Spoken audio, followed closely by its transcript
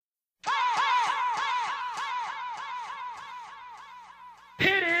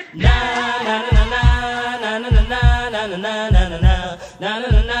Hello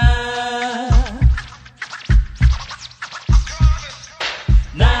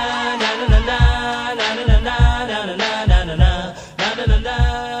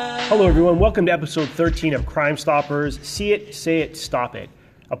everyone, welcome to episode 13 of Crime Stoppers, See It, Say It, Stop It,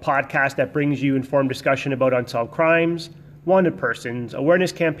 a podcast that brings you informed discussion about unsolved crimes, wanted persons,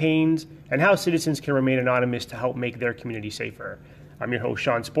 awareness campaigns, and how citizens can remain anonymous to help make their community safer. I'm your host,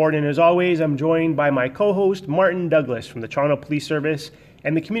 Sean Sport, and as always, I'm joined by my co-host, Martin Douglas from the Toronto Police Service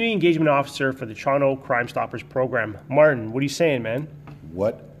and the Community Engagement Officer for the Toronto Crime Stoppers program. Martin, what are you saying, man?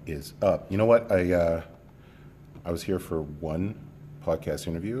 What is up? You know what? I was here for one podcast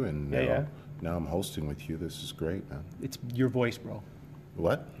interview, and now I'm hosting with you. This is great, man. It's your voice, bro.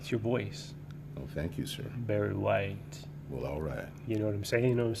 What? It's your voice. Oh, thank you, sir. Very white. Well, all right. You know what I'm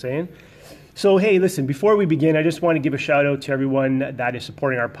saying? So, hey, listen, before we begin, I just want to give a shout out to everyone that is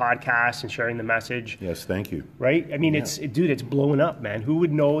supporting our podcast and sharing the message. Yes, thank you. Right? I mean, it's blowing up, man. Who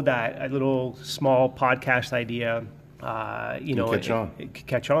would know that a little small podcast idea, it could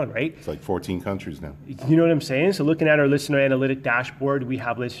catch on, right? It's like 14 countries now. You know what I'm saying? So looking at our listener analytic dashboard, we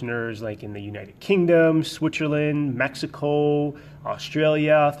have listeners like in the United Kingdom, Switzerland, Mexico,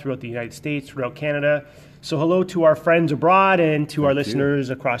 Australia, throughout the United States, throughout Canada. So hello to our friends abroad and to our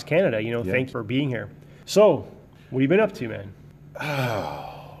listeners across Canada. Thank you for being here. So, what have you been up to, man?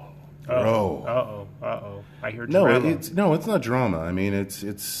 Bro. I hear drama. It's not drama. I mean, it's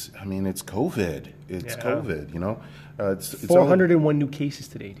COVID. It's COVID, you know? It's 401 new cases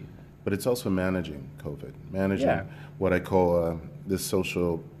today, dude. But it's also managing COVID, what I call this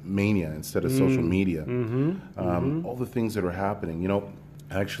social mania instead of social media. All the things that are happening.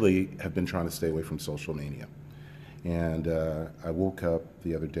 I actually have been trying to stay away from social media. And I woke up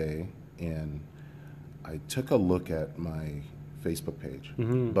the other day and I took a look at my Facebook page.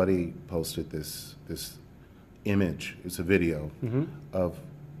 Buddy posted this image, it's a video of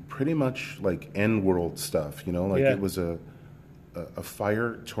pretty much like end world stuff, it was a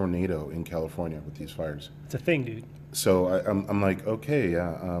fire tornado in California with these fires. It's a thing, dude. So I'm like, okay,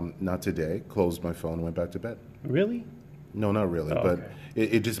 not today. Closed my phone and went back to bed. Really? No, not really, but okay.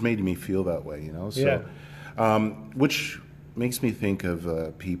 it just made me feel that way, So, which makes me think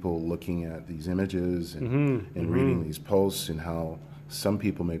of people looking at these images and reading these posts and how some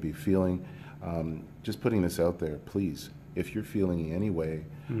people may be feeling. Just putting this out there, please, if you're feeling in any way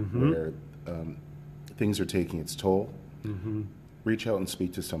where things are taking its toll, reach out and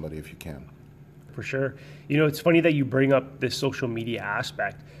speak to somebody if you can. For sure. It's funny that you bring up this social media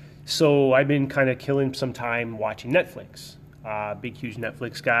aspect. So I've been kind of killing some time watching Netflix. Big, huge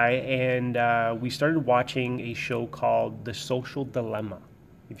Netflix guy. And we started watching a show called The Social Dilemma.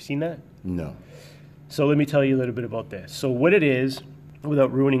 You've seen that? No. So let me tell you a little bit about this. So what it is,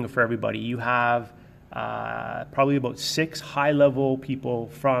 without ruining it for everybody, you have probably about 6 high-level people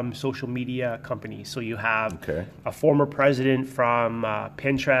from social media companies. So you have a former president from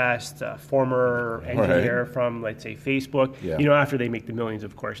Pinterest, a former engineer from, let's say, Facebook. Yeah. After they make the millions,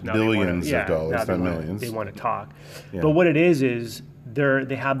 of course. Now billions of dollars, not millions. They want to talk. Yeah. But what it is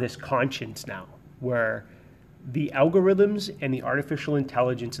they have this conscience now where the algorithms and the artificial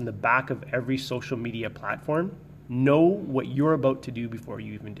intelligence in the back of every social media platform know what you're about to do before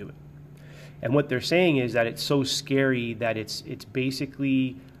you even do it. And what they're saying is that it's so scary that it's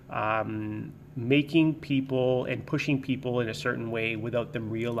basically making people and pushing people in a certain way without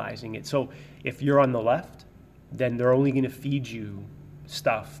them realizing it. So if you're on the left, then they're only going to feed you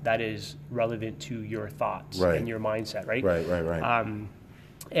stuff that is relevant to your thoughts and your mindset, right? Right.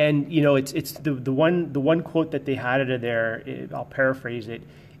 And it's the one quote that they had out of there. I'll paraphrase it.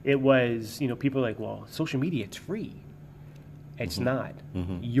 It was people are like, well, social media, it's free. It's not.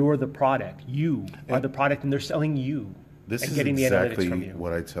 You're the product. You are the product, and they're selling you. This and is getting exactly the analytics from you.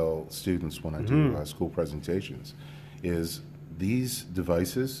 What I tell students when I do school presentations is these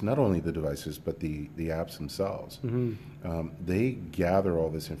devices, not only the devices, but the apps themselves, they gather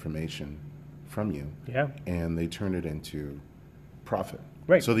all this information from you, and they turn it into profit.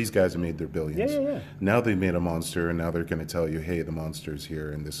 Right. So these guys have made their billions. Yeah. Now they've made a monster, and now they're going to tell you, hey, the monster's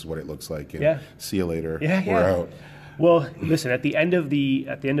here, and this is what it looks like, and see you later. We're out. Well, listen, at the end of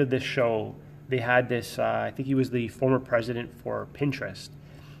this show, they had this, I think he was the former president for Pinterest,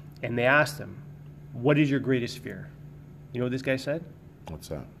 and they asked him, what is your greatest fear? You know what this guy said? What's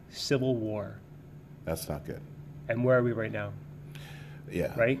that? Civil war. That's not good. And where are we right now?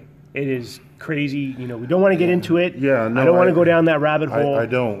 Yeah. Right? It is crazy. We don't want to get into it. Yeah, no, I don't want to go down that rabbit hole. I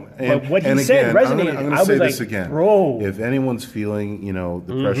don't. But what he said resonated. I'm going to say this like, again. Bro. If anyone's feeling,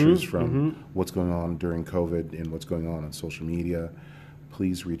 the pressures from what's going on during COVID and what's going on social media,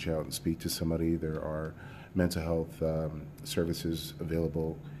 please reach out and speak to somebody. There are mental health services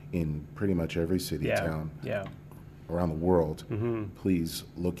available in pretty much every city, town, around the world. Please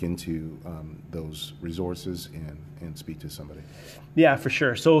look into those resources and speak to somebody. Yeah, for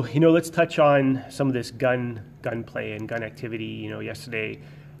sure. So, let's touch on some of this gunplay and gun activity. Yesterday,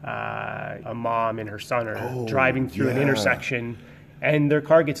 a mom and her son are driving through an intersection, and their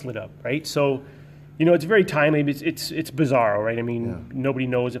car gets lit up, right? So, it's very timely. It's bizarre, right? I mean, nobody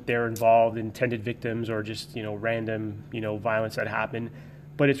knows if they're involved, intended victims, or just, random, violence that happened.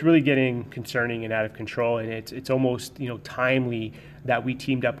 But it's really getting concerning and out of control, and it's almost timely that we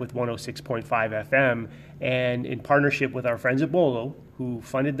teamed up with 106.5 FM, and in partnership with our friends at Bolo, who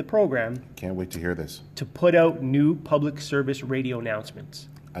funded the program. Can't wait to hear this. To put out new public service radio announcements.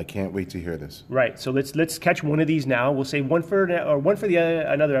 I can't wait to hear this. Right. So let's catch one of these now. We'll say one for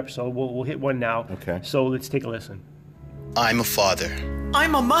another episode. We'll hit one now. Okay. So let's take a listen. I'm a father.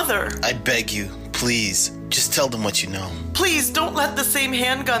 I'm a mother. I beg you, please, just tell them what you know. Please don't let the same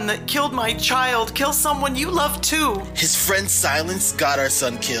handgun that killed my child kill someone you love too. His friend's silence got our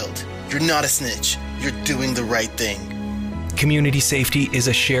son killed. You're not a snitch. You're doing the right thing. Community safety is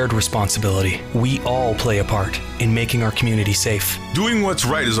a shared responsibility. We all play a part in making our community safe. Doing what's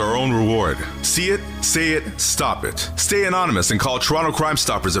right is our own reward. See it, say it, stop it. Stay anonymous and call Toronto Crime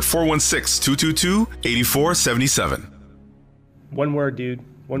Stoppers at 416-222-8477. One word, dude.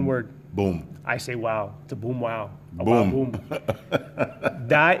 One word. Boom. I say wow. It's a boom wow. A Boom. Wow,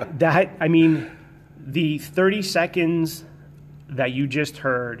 boom. I mean, the 30 seconds that you just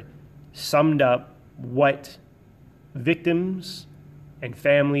heard summed up what victims and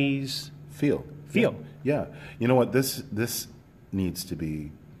families feel. Yeah. You know what? This needs to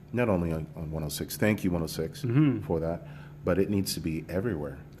be not only on 106. Thank you, 106, for that, but it needs to be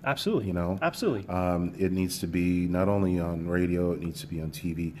everywhere. Absolutely. Absolutely. It needs to be not only on radio, it needs to be on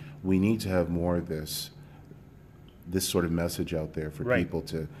TV. We need to have more of this sort of message out there for people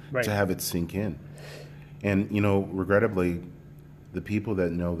to have it sink in. And, regrettably, the people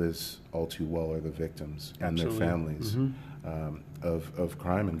that know this all too well are the victims and their families of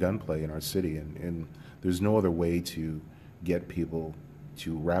crime and gunplay in our city. And there's no other way to get people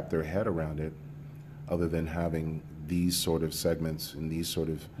to wrap their head around it other than having these sort of segments and these sort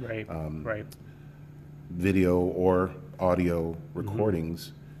of video or audio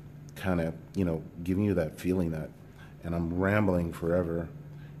recordings kind of, giving you that feeling that, and I'm rambling forever.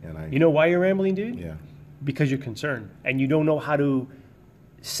 And You know why you're rambling, dude? Yeah. Because you're concerned and you don't know how to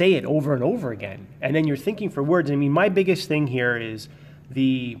say it over and over again. And then you're thinking for words. I mean, my biggest thing here is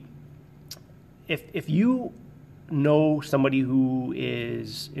if you know somebody who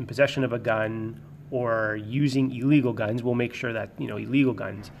is in possession of a gun or using illegal guns, we'll make sure that, illegal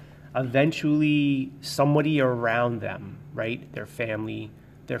guns, eventually somebody around them, right, their family,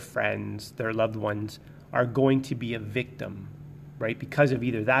 their friends, their loved ones, are going to be a victim, right, because of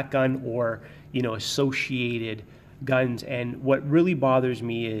either that gun or, associated guns. And what really bothers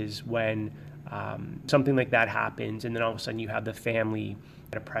me is when something like that happens and then all of a sudden you have the family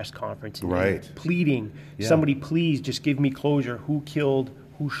at a press conference and pleading, somebody please just give me closure, who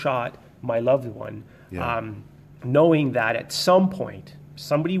shot my loved one, knowing that at some point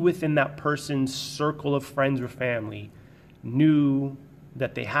somebody within that person's circle of friends or family knew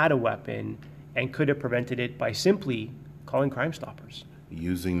that they had a weapon and could have prevented it by simply calling Crime Stoppers.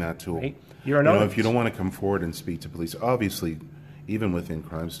 Using that tool. Right? You're anonymous. If you don't want to come forward and speak to police, obviously, even within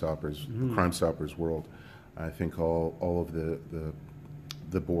Crime Stoppers world, I think all of the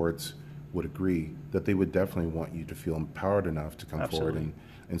boards would agree that they would definitely want you to feel empowered enough to come forward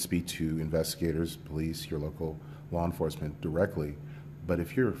and speak to investigators, police, your local law enforcement directly. But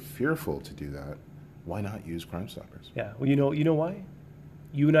if you're fearful to do that, why not use Crime Stoppers? Yeah, well, you know why?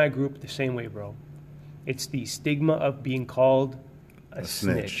 You and I grew up the same way, bro. It's the stigma of being called a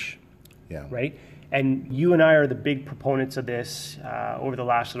snitch. Yeah. Right? And you and I are the big proponents of this over the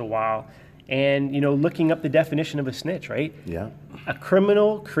last little while. And, looking up the definition of a snitch, right? Yeah. A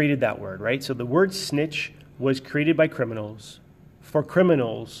criminal created that word, right? So the word snitch was created by criminals for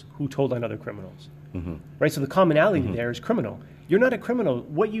criminals who told on other criminals. Right? So the commonality there is criminal. You're not a criminal.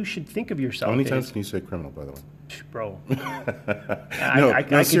 What you should think of yourself How many times can you say criminal, by the way? Bro.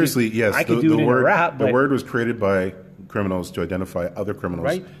 No, seriously, yes. I could do it in a rap, the word was created by criminals to identify other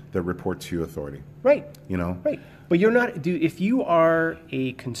criminals that report to authority. Right. Right. But you're not, dude, if you are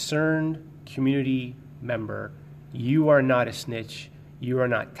a concerned community member, you are not a snitch. You are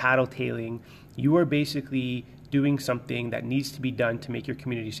not tattletaling. You are basically doing something that needs to be done to make your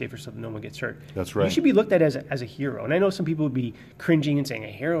community safer so that no one gets hurt. That's right. You should be looked at as a hero. And I know some people would be cringing and saying, a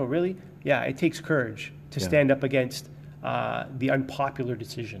hero, really? Yeah, it takes courage to stand up against the unpopular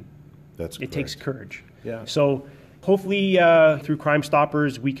decision. That's correct. It takes courage. Yeah. So hopefully through Crime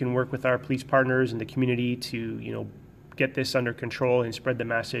Stoppers, we can work with our police partners and the community to, get this under control and spread the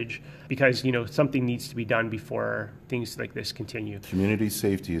message, because, something needs to be done before things like this continue. Community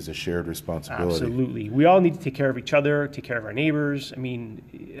safety is a shared responsibility. Absolutely. We all need to take care of each other, take care of our neighbors. I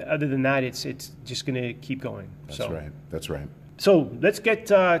mean, other than that, it's just going to keep going. That's right. So let's get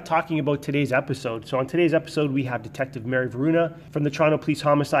talking about today's episode. So on today's episode, we have Detective Mary Varuna from the Toronto Police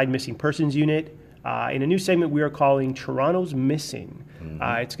Homicide Missing Persons Unit. In a new segment we are calling Toronto's Missing.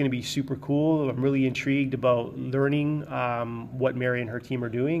 It's going to be super cool. I'm really intrigued about learning what Mary and her team are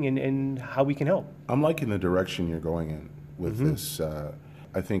doing and how we can help. I'm liking the direction you're going in with this.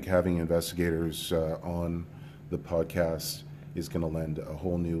 I think having investigators on the podcast is going to lend a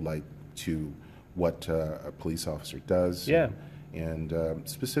whole new light to what a police officer does. Yeah. And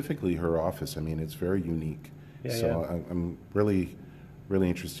specifically her office. I mean, it's very unique. Yeah, so yeah. I'm really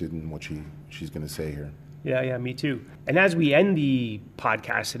interested in what she's going to say here. Yeah, me too. And as we end the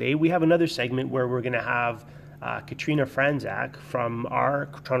podcast today, we have another segment where we're going to have Katrina Franzak from our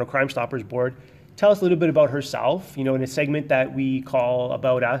Toronto Crime Stoppers board tell us a little bit about herself, in a segment that we call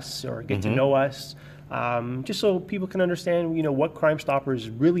About Us or Get to Know Us, just so people can understand, what Crime Stoppers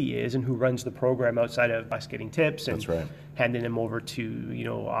really is and who runs the program outside of us getting tips and handing them over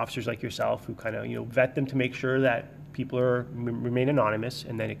to, officers like yourself who kind of, vet them to make sure that people remain anonymous,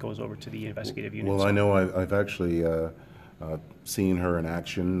 and then it goes over to the investigative unit. Well, I know I've actually seen her in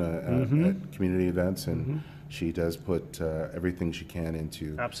action at community events, and she does put everything she can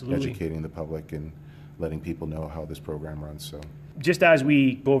into educating the public and letting people know how this program runs. So, just as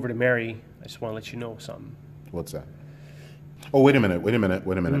we go over to Mary, I just want to let you know something. What's that? Oh, wait a minute.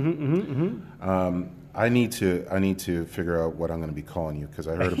 I need to figure out what I'm going to be calling you, because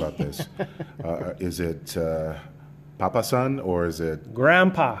I heard about this. Is it Papa-san, or is it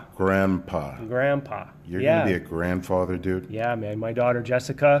Grandpa? Grandpa. You're going to be a grandfather, dude? Yeah, man. My daughter,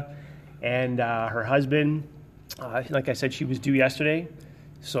 Jessica, and her husband, like I said, she was due yesterday.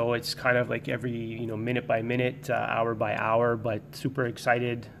 So it's kind of like every, minute by minute, hour by hour, but super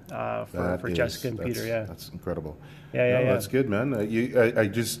excited for Jessica and Peter. Yeah. That's incredible. Yeah. That's good, man. I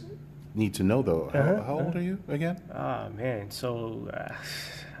just need to know, though, how old are you again? Oh, man. So,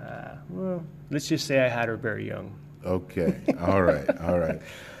 well, let's just say I had her very young. Okay. All right.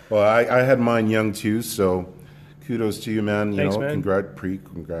 Well, I had mine young too, so kudos to you, man. Thanks, man.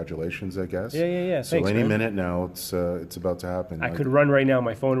 Congratulations, I guess. Yeah. So thanks, any man. minute now, it's about to happen. I could run right now.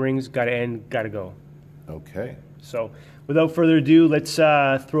 My phone rings. Got to end. Got to go. Okay. So without further ado, let's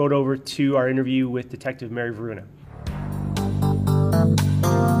throw it over to our interview with Detective Mary Varuna.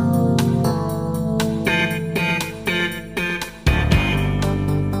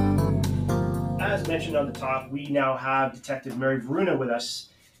 As mentioned on the top, we now have Detective Mary Varuna with us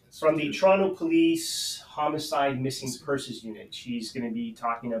from the Toronto Police Homicide Missing Persons Unit. She's going to be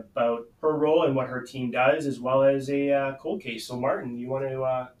talking about her role and what her team does, as well as a cold case. So, Martin, you want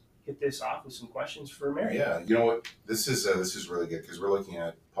to hit this off with some questions for Mary? Yeah, you know what? This is really good, because we're looking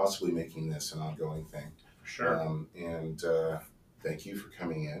at possibly making this an ongoing thing. Sure. And thank you for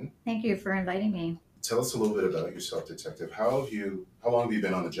coming in. Thank you for inviting me. Tell us a little bit about yourself, Detective. How long have you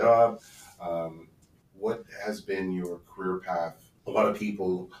been on the job? What has been your career path? A lot of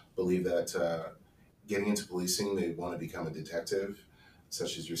people believe that getting into policing, they want to become a detective,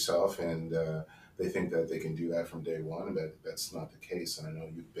 such as yourself, and they think that they can do that from day one, but that's not the case. And I know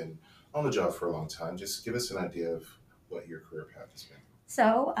you've been on the job for a long time. Just give us an idea of what your career path has been.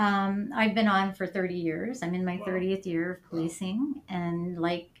 So I've been on for 30 years. I'm in my 30th year of policing. And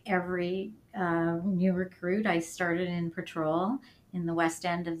like every new recruit, I started in patrol in the west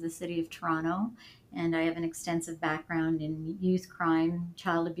end of the city of Toronto. And I have an extensive background in youth crime,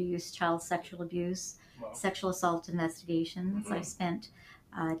 child abuse, child sexual abuse, sexual assault investigations. I've spent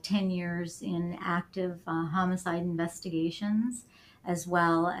 10 years in active homicide investigations, as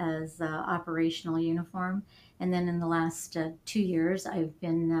well as operational uniform. And then in the last 2 years, I've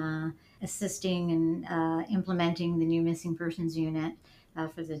been assisting and implementing the new Missing Persons Unit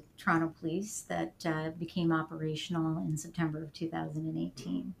for the Toronto Police that became operational in September of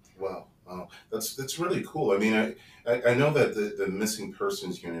 2018. Wow. That's really cool. I mean, I know that the Missing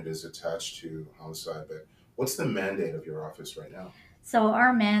Persons Unit is attached to homicide, but what's the mandate of your office right now? So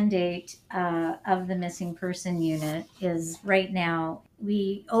our mandate of the Missing Person Unit is right now,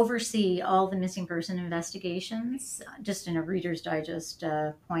 we oversee all the missing person investigations. Just in a Reader's Digest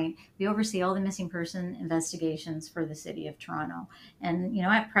point, we oversee all the missing person investigations for the City of Toronto. And,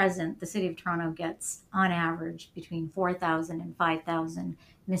 at present, the City of Toronto gets, on average, between 4,000 and 5,000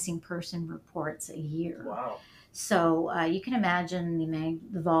 missing person reports a year. Wow. So you can imagine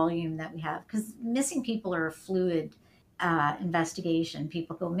the volume that we have, because missing people are a fluid investigation.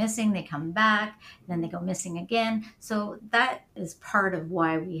 People go missing, they come back, then they go missing again. So that is part of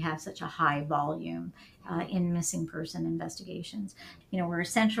why we have such a high volume in missing person investigations. We're a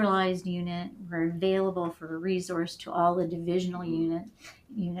centralized unit. We're available for a resource to all the divisional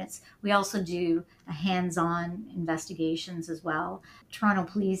units. We also do hands-on investigations as well. Toronto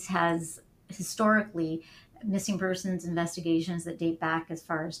Police has historically missing persons investigations that date back as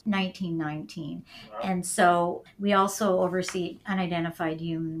far as 1919. Wow. And so we also oversee unidentified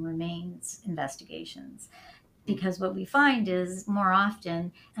human remains investigations, because what we find is more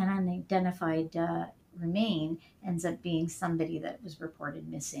often an unidentified remain ends up being somebody that was reported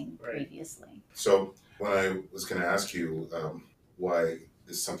missing previously. So when I was going to ask you why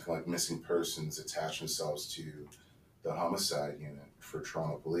is something like missing persons attach themselves to the homicide unit for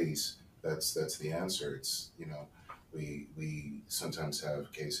Toronto Police, that's the answer. It's, we sometimes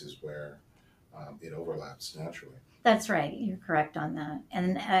have cases where it overlaps naturally. That's right. You're correct on that.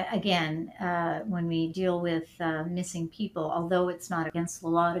 And again, when we deal with missing people, although it's not against the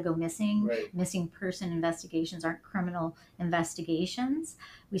law to go missing, missing person investigations aren't criminal investigations.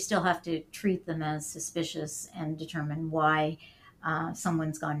 We still have to treat them as suspicious and determine why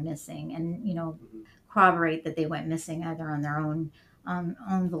someone's gone missing, and corroborate that they went missing either on their own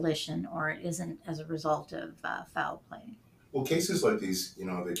volition or it isn't as a result of foul play. Well, cases like these,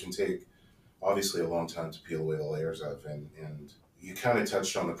 they can take obviously a long time to peel away the layers of, and you kind of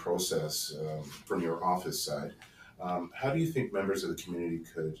touched on the process from your office side. How do you think members of the community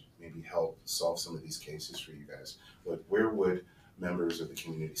could maybe help solve some of these cases for you guys? Where would members of the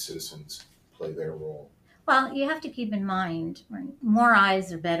community, citizens, play their role? Well, you have to keep in mind, more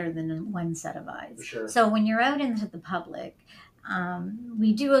eyes are better than one set of eyes. For sure. So when you're out into the public,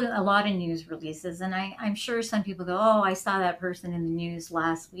 we do a lot of news releases, and I'm sure some people go, oh, I saw that person in the news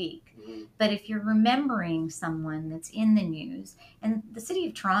last week. Mm-hmm. But if you're remembering someone that's in the news, and the city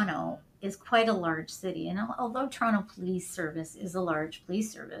of Toronto is quite a large city, and although Toronto Police Service is a large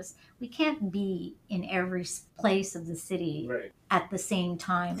police service, we can't be in every place of the city at the same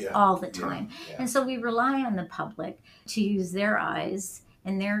time, all the time. Yeah. And so we rely on the public to use their eyes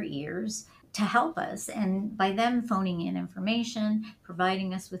and their ears to help us, and by them phoning in information,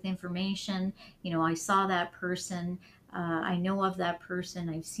 providing us with information, I saw that person, I know of that person,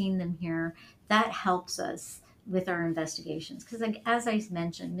 I've seen them here, that helps us with our investigations. Because as I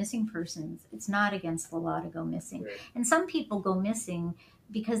mentioned, missing persons, it's not against the law to go missing. And some people go missing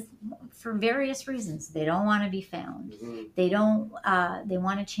because for various reasons. They don't want to be found. Mm-hmm. They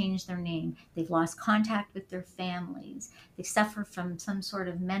want to change their name. They've lost contact with their families. They suffer from some sort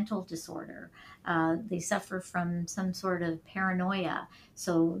of mental disorder. They suffer from some sort of paranoia.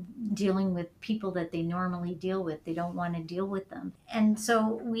 So dealing with people that they normally deal with, they don't want to deal with them. And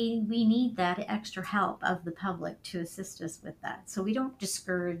so we need that extra help of the public to assist us with that. So we don't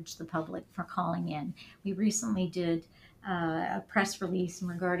discourage the public for calling in. We recently did a press release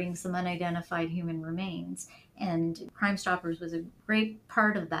regarding some unidentified human remains, and Crime Stoppers was a great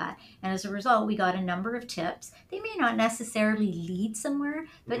part of that. And as a result, we got a number of tips. They may not necessarily lead somewhere,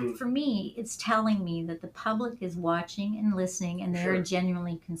 but for me, it's telling me that the public is watching and listening, and they're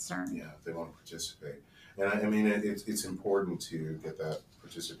genuinely concerned. Yeah, they want to participate. And I mean, it's important to get that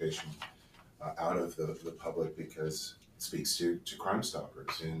participation out of the public, because speaks to Crime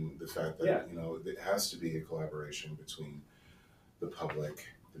Stoppers and the fact that it has to be a collaboration between the public,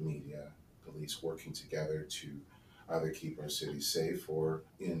 the media, police working together to either keep our city safe, or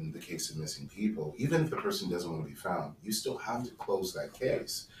in the case of missing people, even if the person doesn't want to be found, you still have to close that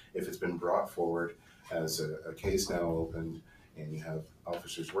case. If it's been brought forward as a case now opened and you have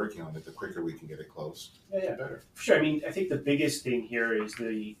officers working on it, the quicker we can get it closed, the better. For sure. I mean, I think the biggest thing here is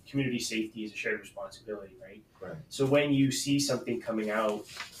the community safety is a shared responsibility, right? Right. So when you see something coming out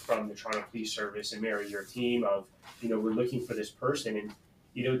from the Toronto Police Service and Mary, your team of, we're looking for this person, and,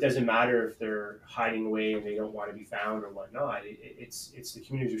 it doesn't matter if they're hiding away and they don't want to be found or whatnot. It's the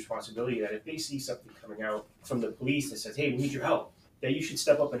community's responsibility that if they see something coming out from the police that says, hey, we need your help, that you should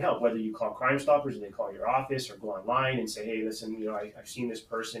step up and help, whether you call Crime Stoppers or they call your office or go online and say, hey, listen, I've seen this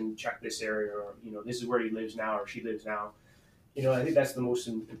person, check this area, or, this is where he lives now or she lives now. I think that's the most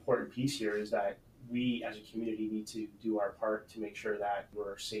important piece here, is that we as a community need to do our part to make sure that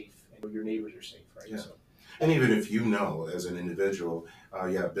we're safe and your neighbors are safe, right? Yeah. So. And even if as an individual,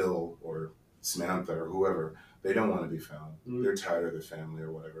 Bill or Samantha or whoever, they don't want to be found. Mm-hmm. They're tired of their family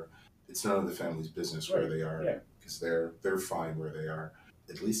or whatever. It's none of the family's business where they are, because they're fine where they are.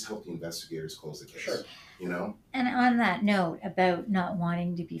 at least help the investigators close the case. Sure. You know? And on that note about not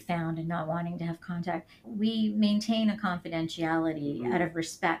wanting to be found and not wanting to have contact, we maintain a confidentiality out of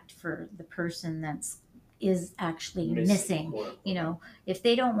respect for the person is actually missing. You know, if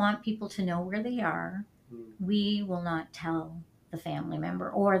they don't want people to know where they are, we will not tell the family member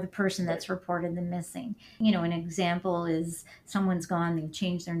or the person that's reported them missing. You know, an example is someone's gone, they've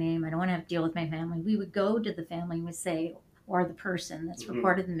changed their name, I don't want to have to deal with my family. We would go to the family and would say, or the person that's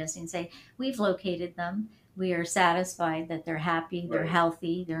reported them missing, say, we've located them. We are satisfied that they're happy, they're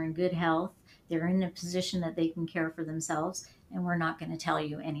healthy, they're in good health, they're in a position that they can care for themselves, and we're not going to tell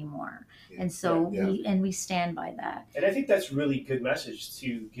you anymore. And so we stand by that. And I think that's really good message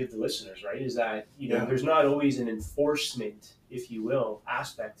to give the listeners, right? Is that, you know, there's not always an enforcement, if you will,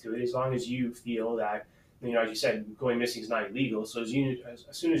 aspect to it, as long as you feel that, you know, as you said, going missing is not illegal. So as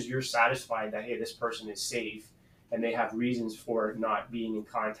soon as you're satisfied that, hey, this person is safe and they have reasons for not being in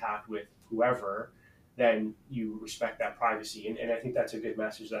contact with whoever, then you respect that privacy. And I think that's a good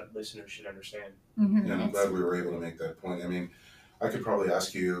message that listeners should understand. And I'm glad we were able to make that point. I mean, I could probably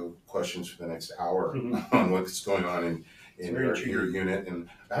ask you questions for the next hour on what's going on in your unit. And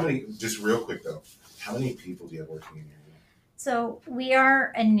how many, just real quick though, how many people do you have working in your unit? So we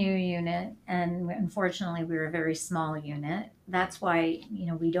are a new unit, and unfortunately we're a very small unit. That's why, you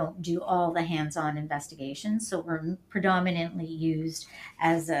know, we don't do all the hands-on investigations. So we're predominantly used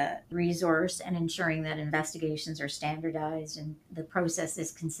as a resource and ensuring that investigations are standardized and the process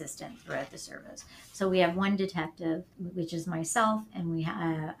is consistent throughout the service. So we have one detective, which is myself, and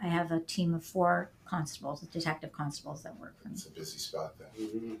I have a team of 4 constables, detective constables that work for me. It's a busy spot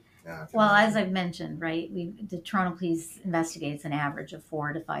then. Yeah, well, as I've mentioned, right, the Toronto Police investigates an average of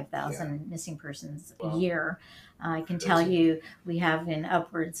 4,000 to 5,000 missing persons a year. I can tell you we have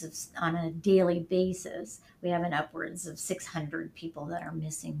on a daily basis, we have an upwards of 600 people that are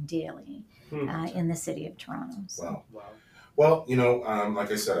missing daily in the city of Toronto. So. Wow. Well, you know,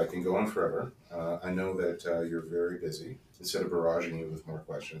 like I said, I can go on forever. I know that you're very busy. Instead of barraging you with more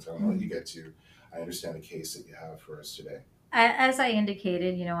questions, I want to let you get to, I understand the case that you have for us today. As I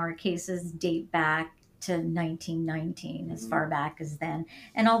indicated, you know, our cases date back to 1919, as far back as then.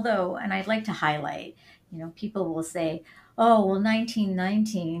 And I'd like to highlight, you know, people will say, oh, well,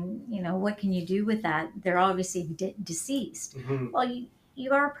 1919, you know, what can you do with that? They're obviously deceased. Well,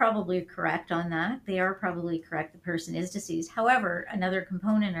 you are probably correct on that. They are probably correct. The person is deceased. However, another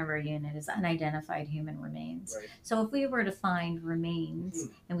component of our unit is unidentified human remains. Right. So if we were to find remains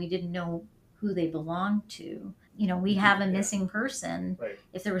and we didn't know who they belonged to, you know, we have a missing person. Right.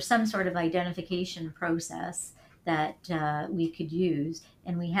 If there was some sort of identification process that we could use,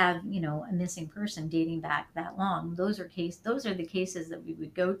 and we have, you know, a missing person dating back that long, those are the cases that we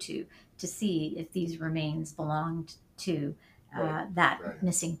would go to see if these remains belonged to that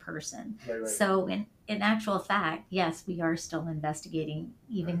missing person. Right. So in actual fact, yes, we are still investigating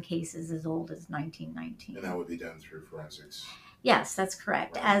even cases as old as 1919. And that would be done through forensics. Yes, that's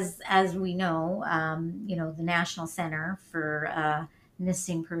correct. Right. As we know, you know, the National Center for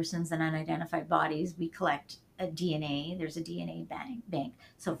Missing Persons and Unidentified Bodies, we collect a DNA. There's a DNA bank.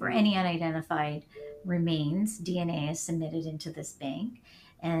 So for any unidentified remains, DNA is submitted into this bank.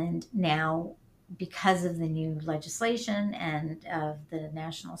 And now, because of the new legislation and of the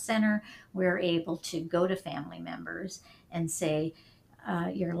National Center, we're able to go to family members and say,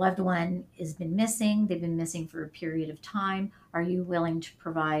 your loved one has been missing. They've been missing for a period of time. Are you willing to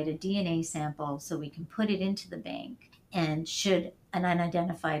provide a DNA sample so we can put it into the bank? And should an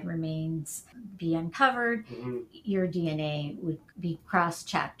unidentified remains be uncovered, your DNA would be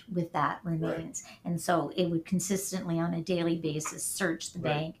cross-checked with that remains. Right. And so it would consistently on a daily basis search the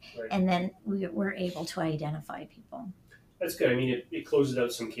bank, and then we're able to identify people. That's good. I mean, it closes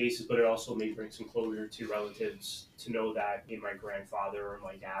out some cases, but it also may bring some closure to relatives to know that my grandfather or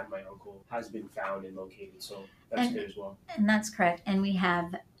my dad, my uncle, has been found and located. So that's good as well. And that's correct. And we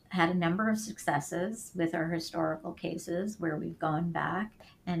have had a number of successes with our historical cases where we've gone back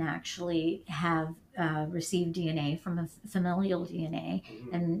and actually have received DNA from a familial DNA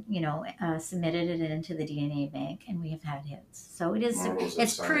and, you know, submitted it into the DNA bank, and we have had hits. So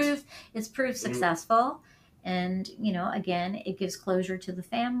it's proved successful. And, you know, again, it gives closure to the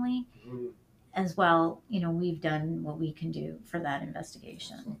family as well. You know, we've done what we can do for that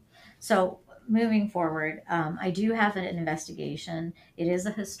investigation. So moving forward, I do have an investigation. It is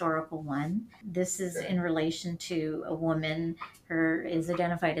a historical one. This is in relation to a woman. Her is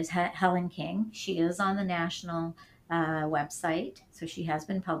identified as Helen King. She is on the National website. So she has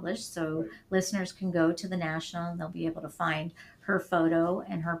been published. So listeners can go to the National and they'll be able to find her photo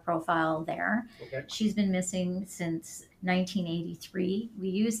and her profile there. Okay. She's been missing since 1983. We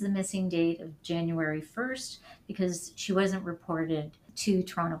use the missing date of January 1st because she wasn't reported to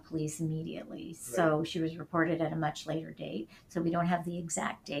Toronto Police immediately. So she was reported at a much later date. So we don't have the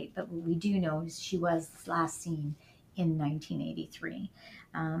exact date, but what we do know is she was last seen in 1983.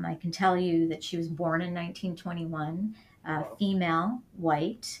 I can tell you that she was born in 1921, female,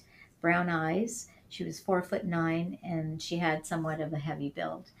 white, brown eyes. She was 4'9", and she had somewhat of a heavy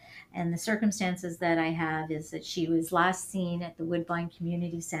build. And the circumstances that I have is that she was last seen at the Woodbine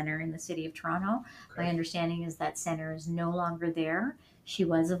Community Centre in the City of Toronto. My understanding is that center is no longer there. She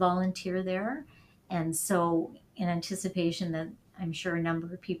was a volunteer there. And so in anticipation that I'm sure a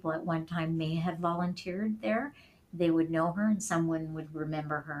number of people at one time may have volunteered there, they would know her and someone would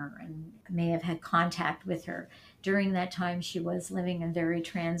remember her and may have had contact with her. During that time, she was living a very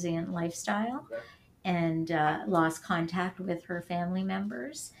transient lifestyle and lost contact with her family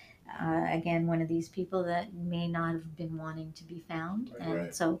members. Again, one of these people that may not have been wanting to be found,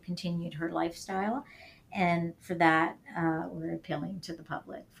 and so continued her lifestyle. And for that, we're appealing to the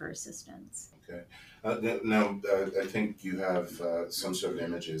public for assistance. Okay. Now, I think you have some sort of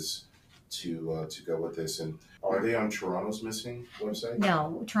images to go with this. And are they on Toronto's missing website?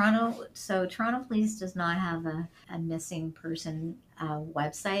 No, Toronto Police does not have a missing person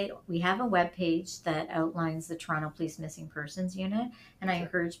website. We have a web page that outlines the Toronto Police Missing Persons Unit, and I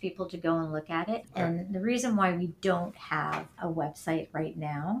encourage people to go and look at it. And the reason why we don't have a website right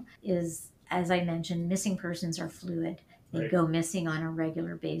now is, as I mentioned, missing persons are fluid. They go missing on a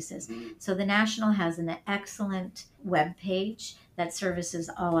regular basis. So the National has an excellent web page that services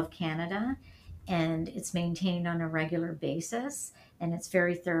all of Canada, and it's maintained on a regular basis, and it's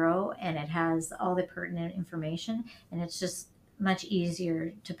very thorough, and it has all the pertinent information, and it's just much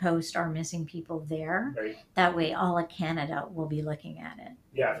easier to post our missing people there. That way all of Canada will be looking at it.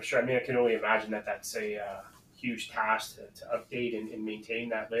 Yeah, for sure. I mean, I can only imagine that that's a huge task to update and maintain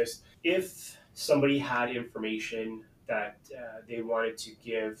that list. If somebody had information that they wanted to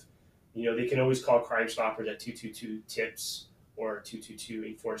give, they can always call Crime Stoppers at 222-TIPS or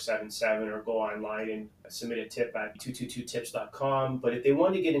 222-8477, or go online and submit a tip at 222tips.com. But if they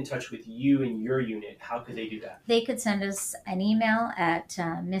wanted to get in touch with you and your unit, how could they do that? They could send us an email at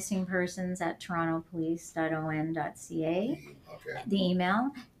missingpersons@torontopolice.on.ca. The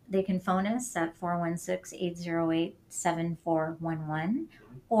email. They can phone us at 416-808-7411,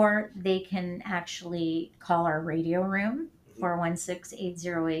 or they can actually call our radio room,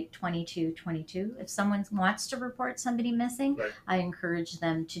 416-808-2222. If someone wants to report somebody missing, I encourage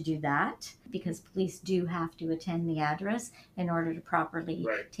them to do that, because police do have to attend the address in order to properly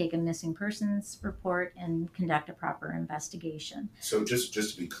take a missing persons report and conduct a proper investigation. So just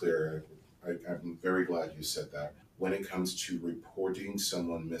to be clear, I'm very glad you said that. When it comes to reporting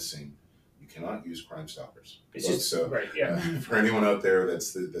someone missing, you cannot use Crime Stoppers. It's just, for anyone out there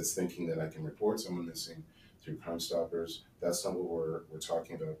that's thinking that I can report someone missing through Crime Stoppers, that's not what we're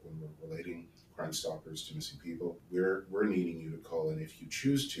talking about when we're relating Crime Stoppers to missing people. We're needing you to call in, if you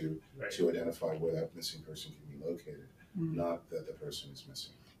choose to identify where that missing person can be located, not that the person is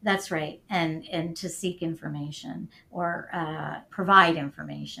missing. That's right, and to seek information or provide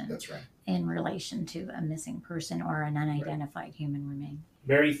information. That's right. In relation to a missing person or an unidentified human remain.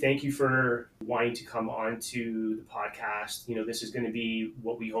 Mary, thank you for wanting to come on to the podcast. This is going to be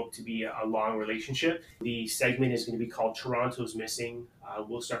what we hope to be a long relationship. The segment is going to be called Toronto's Missing.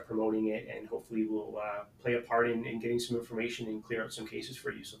 We'll start promoting it, and hopefully we'll play a part in getting some information and clear out some cases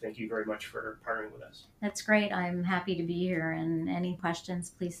for you. So thank you very much for partnering with us. That's great. I'm happy to be here, and any questions,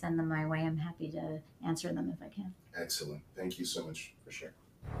 please send them my way. I'm happy to answer them if I can. Excellent. Thank you so much for sharing.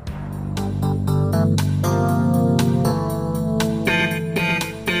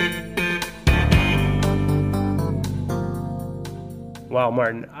 Wow,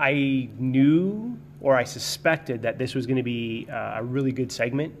 Martin, I knew, or I suspected, that this was going to be a really good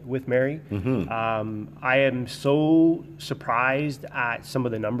segment with Mary. I am so surprised at some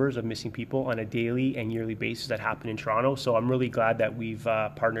of the numbers of missing people on a daily and yearly basis that happen in Toronto. So I'm really glad that we've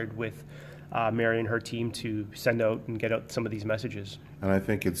partnered with Mary and her team to send out and get out some of these messages. And I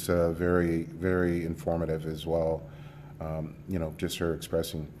think it's very, very informative as well. Just her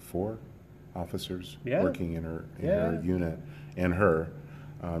expressing 4 officers working in her unit, and her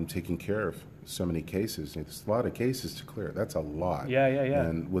taking care of so many cases. It's a lot of cases to clear. That's a lot. Yeah.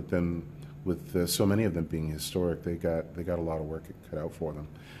 And with so many of them being historic, they got a lot of work cut out for them.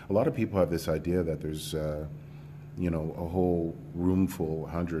 A lot of people have this idea that there's a whole room full,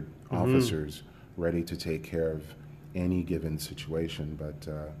 100 officers ready to take care of any given situation, but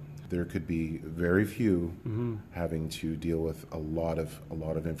there could be very few having to deal with a lot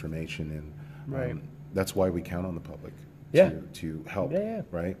of information, and Right. That's why we count on the public Yeah. to help, Yeah.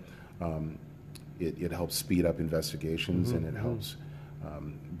 right? It helps speed up investigations, and it helps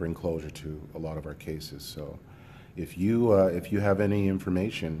bring closure to a lot of our cases. So if you have any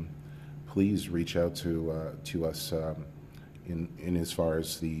information, please reach out to us in as far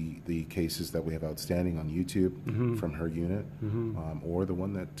as the cases that we have outstanding on YouTube from her unit, or the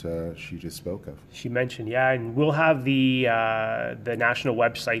one that she just spoke of. She mentioned, yeah, and we'll have the national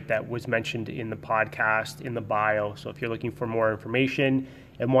website that was mentioned in the podcast in the bio. So if you're looking for more information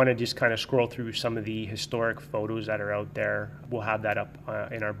and want to just kind of scroll through some of the historic photos that are out there, we'll have that up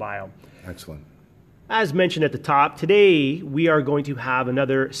in our bio. Excellent. As mentioned at the top, today we are going to have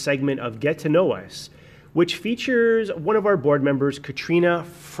another segment of Get to Know Us, which features one of our board members, Katrina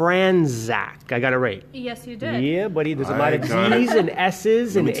Franzak. I got it right. Yes, you did. Yeah, buddy. There's a I lot of got Z's it. and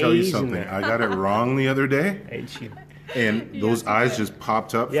S's and Let me tell you A's in something. there. I got it wrong the other day, And those eyes just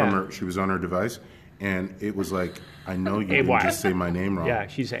popped up Yeah. from her. She was on her device, and it was like, I know you AY. didn't just say my name wrong. Yeah,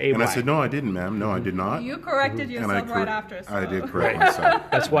 she's AY. And I said, no, I didn't, ma'am. No, I did not. You corrected And yourself right after. So. I did correct myself.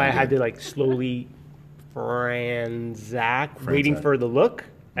 That's why I had to like slowly Franzak, waiting for the look,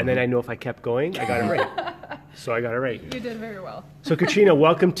 and then I know if I kept going, I got it right. So I got it right. You did very well. So Katrina,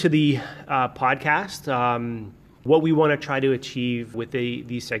 welcome to the podcast. What we want to try to achieve with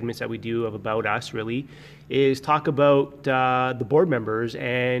these segments that we do of About Us, really, is talk about the board members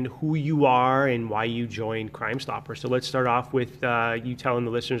and who you are and why you joined Crime Stoppers. So let's start off with you telling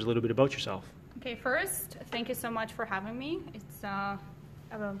the listeners a little bit about yourself. Okay, first, thank you so much for having me. It's a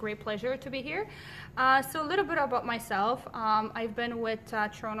great pleasure to be here. So a little bit about myself. I've been with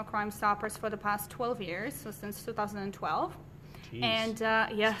Toronto Crime Stoppers for the past 12 years, so since 2012. Jeez. And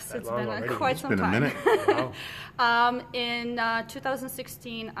yes, it's long been already. quite It's some been a time. minute. Wow. In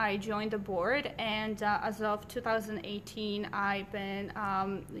 2016, I joined the board, and as of 2018, I've been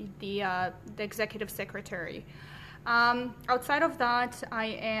the executive secretary. Outside of that, I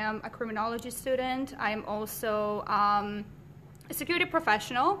am a criminology student. I'm also a security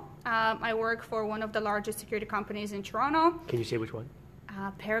professional. I work for one of the largest security companies in Toronto, Can you say which one?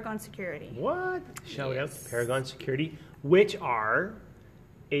 Paragon Security. What? Shout out to Paragon Security, which are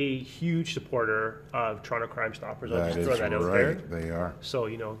a huge supporter of Toronto Crime Stoppers. I'll That just is throw that out there. right. They are. So,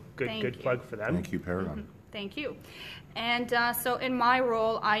 good Thank good you. plug for them. Thank you, Paragon. Thank you. And so in my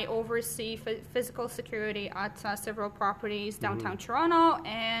role, I oversee physical security at several properties downtown Toronto,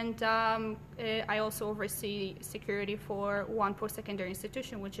 and I also oversee security for one post-secondary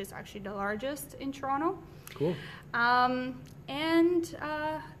institution, which is actually the largest in Toronto. Cool. And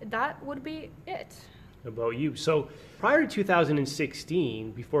that would be it. About you. So, prior to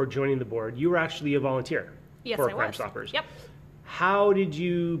 2016, before joining the board, you were actually a volunteer Yes, for I Crime was. Stoppers. Yep. How did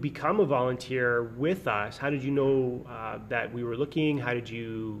you become a volunteer with us? How did you know that we were looking? How did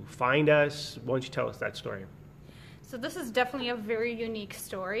you find us? Why don't you tell us that story? So this is definitely a very unique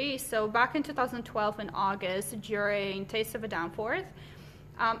story. So back in 2012 in August, during Taste of a Danforth,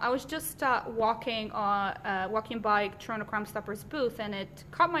 I was just walking by Toronto Crime Stoppers booth, and it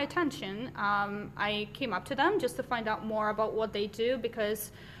caught my attention. I came up to them just to find out more about what they do,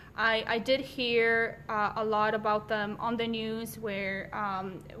 because I did hear a lot about them on the news, where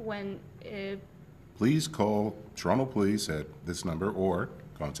when Please call Toronto Police at this number or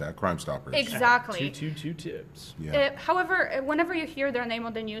contact Crime Stoppers. exactly. 222 tips. Yeah. However, whenever you hear their name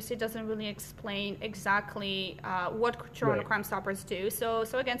on the news, it doesn't really explain exactly what Toronto Right. Crime Stoppers do. So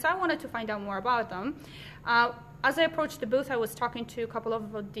I wanted to find out more about them. As I approached the booth, I was talking to a couple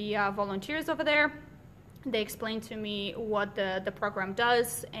of the volunteers over there. They explained to me what the program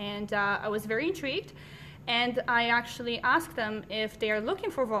does, and I was very intrigued. And I actually asked them if they are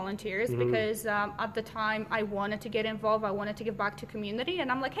looking for volunteers, because at the time I wanted to get involved. I wanted to give back to community.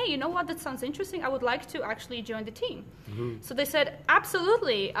 And I'm like, hey, you know what? That sounds interesting. I would like to actually join the team. So they said,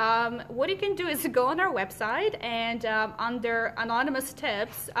 absolutely. What you can do is go on our website, and under anonymous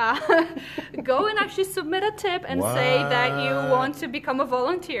tips, go and actually submit a tip and say that you want to become a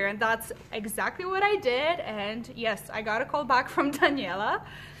volunteer. And that's exactly what I did. And yes, I got a call back from Daniela.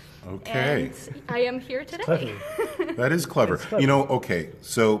 Okay. And I am here today. That is clever. Okay,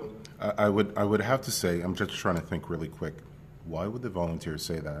 so I would have to say, I'm just trying to think really quick. Why would the volunteers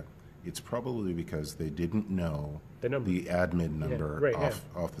say that? It's probably because they didn't know The number. the admin number right,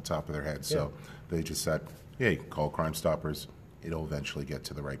 off the top of their head. So they just said, hey, call Crime Stoppers. It'll eventually get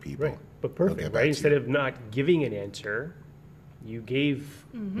to the right people. Right. But They'll perfect, get back right? to Instead you. of not giving an answer, you gave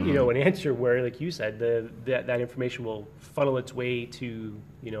an answer where, like you said, that information will funnel its way to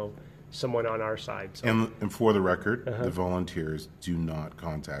someone on our side. So. And for the record, the volunteers do not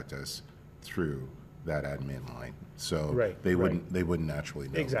contact us through that admin line, so they wouldn't naturally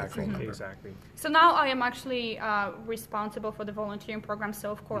know the phone number. Exactly. So now I am actually responsible for the volunteering program. So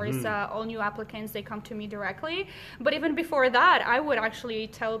of course, all new applicants, they come to me directly. But even before that, I would actually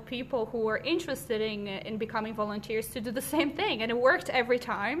tell people who were interested in becoming volunteers to do the same thing, and it worked every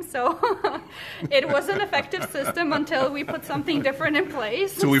time. So it was an effective system until we put something different in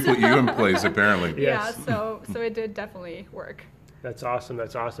place. So we put you in place, apparently. Yes. Yeah. So it did definitely work. That's awesome.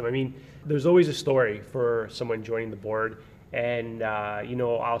 That's awesome. I mean, there's always a story for someone joining the board. And,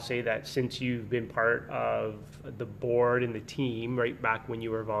 I'll say that since you've been part of the board and the team, right back when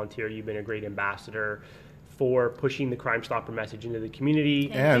you were a volunteer, you've been a great ambassador for pushing the Crime Stopper message into the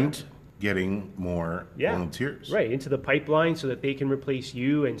community. And getting more volunteers. Right, into the pipeline so that they can replace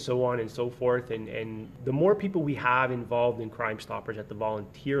you and so on and so forth. And the more people we have involved in Crime Stoppers at the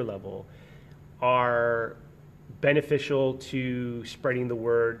volunteer level are beneficial to spreading the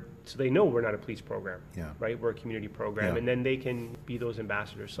word, so they know we're not a police program, right? We're a community program, and then they can be those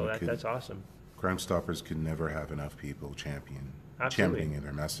ambassadors. So that's awesome. Crime Stoppers can never have enough people championing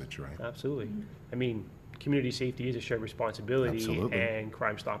their message, right? Absolutely. I mean, community safety is a shared responsibility, and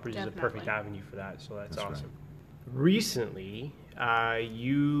Crime Stoppers is a perfect avenue for that. So that's awesome. Right. Recently,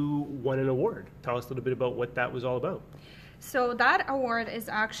 you won an award. Tell us a little bit about what that was all about. So that award is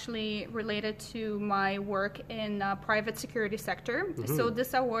actually related to my work in private security sector. So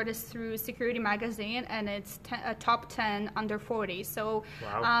this award is through Security Magazine, and it's a top 10 under 40. So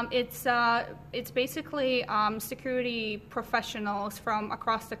it's basically security professionals from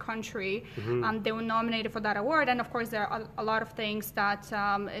across the country. They were nominated for that award, and of course there are a lot of things that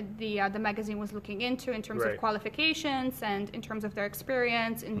the magazine was looking into in terms of qualifications and in terms of their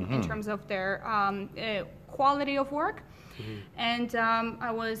experience, in terms of their quality of work. And I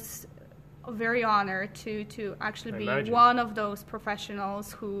was very honored to actually be one of those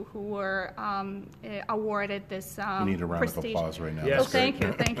professionals who were awarded this we need a round of applause right now. Yes. Thank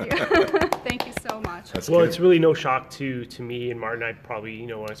you. Thank you so much. Well, it's really no shock to me and Martin. I probably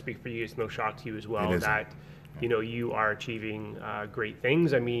want to speak for you. It's no shock to you as well that you are achieving great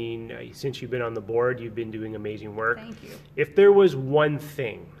things. I mean, since you've been on the board, you've been doing amazing work. Thank you. If there was one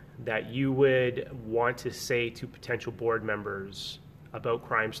thing that you would want to say to potential board members about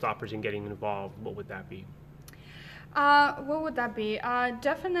Crime Stoppers and getting involved, what would that be? What would that be?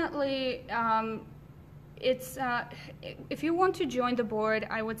 Definitely, it's if you want to join the board,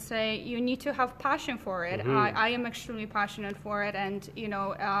 I would say you need to have passion for it. I am extremely passionate for it, and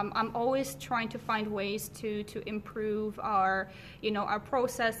I'm always trying to find ways to improve our our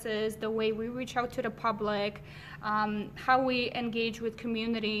processes, the way we reach out to the public, how we engage with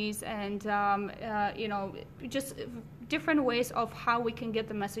communities, and just different ways of how we can get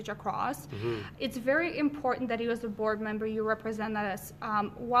the message across. It's very important that you as a board member, you represent us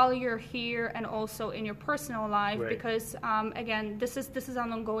while you're here and also in your personal life, because again, this is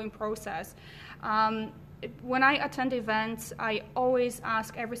an ongoing process. When I attend events, I always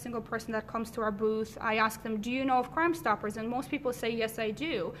ask every single person that comes to our booth, I ask them, do you know of Crime Stoppers? And most people say, yes, I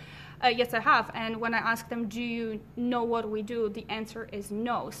do. Yes, I have. And when I ask them, do you know what we do? The answer is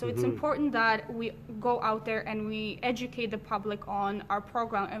no. So it's important that we go out there and we educate the public on our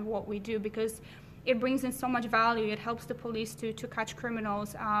program and what we do, because it brings in so much value. It helps the police to catch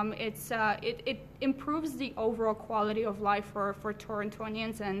criminals. It improves the overall quality of life for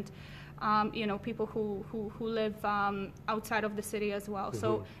Torontonians and people who live outside of the city as well.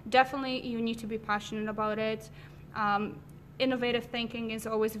 So definitely you need to be passionate about it. Innovative thinking is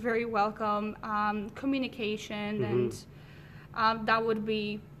always very welcome. Communication, and that would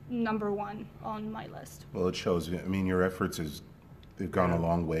be number one on my list. Well, it shows. I mean, your efforts they've gone a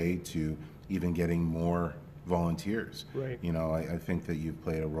long way to even getting more volunteers. Right. I think that you've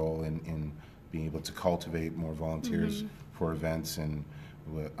played a role in being able to cultivate more volunteers for events, and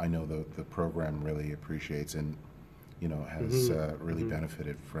I know the program really appreciates and has really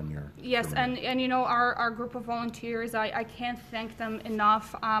benefited from your... Yes, and our group of volunteers, I can't thank them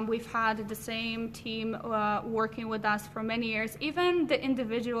enough. We've had the same team working with us for many years. Even the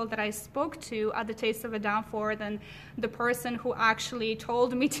individual that I spoke to at the Taste of a Danforth, and the person who actually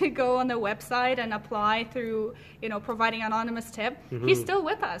told me to go on the website and apply through, providing anonymous tip, he's still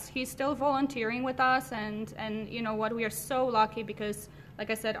with us. He's still volunteering with us, and what, we are so lucky because,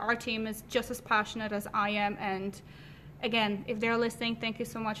 like I said, our team is just as passionate as I am, and again, if they're listening, thank you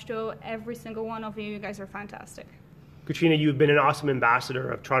so much to every single one of you. You guys are fantastic. Katrina, you've been an awesome ambassador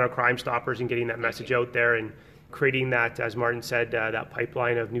of Toronto Crime Stoppers and getting that message out there and creating that, as Martin said, that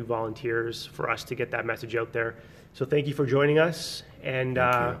pipeline of new volunteers for us to get that message out there. So thank you for joining us, and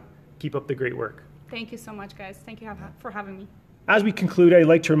Keep up the great work. Thank you so much, guys. Thank you for having me. As we conclude, I'd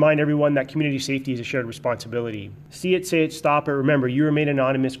like to remind everyone that community safety is a shared responsibility. See it, say it, stop it. Remember, you remain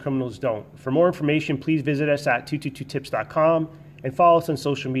anonymous, criminals don't. For more information, please visit us at 222tips.com and follow us on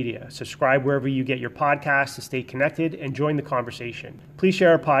social media. Subscribe wherever you get your podcasts to stay connected and join the conversation. Please share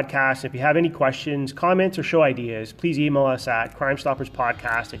our podcast. If you have any questions, comments, or show ideas, please email us at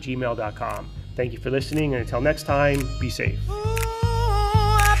crimestopperspodcast@gmail.com. Thank you for listening, and until next time, be safe. Ooh,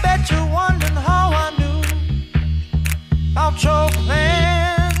 I bet you're wondering how I knew about your plan.